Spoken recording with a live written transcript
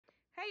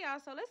Y'all,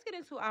 so let's get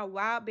into our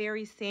wild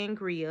berry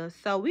sangria.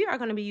 So we are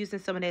going to be using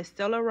some of that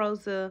Stella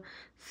Rosa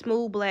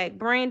smooth black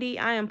brandy.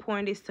 I am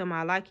pouring this to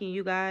my liking,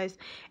 you guys,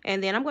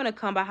 and then I'm going to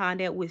come behind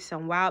that with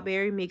some wild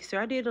berry mixer.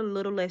 I did a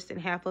little less than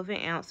half of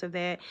an ounce of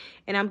that,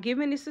 and I'm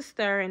giving this a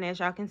stir. And as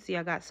y'all can see,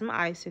 I got some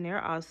ice in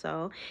there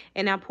also,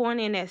 and I'm pouring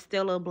in that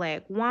Stella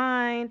black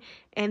wine,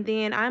 and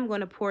then I'm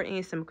going to pour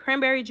in some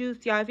cranberry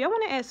juice. Y'all, if y'all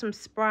want to add some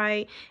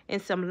Sprite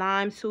and some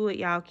lime to it,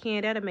 y'all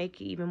can. That'll make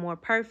it even more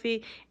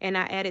perfect. And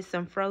I added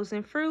some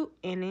frozen fruit,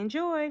 and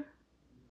enjoy.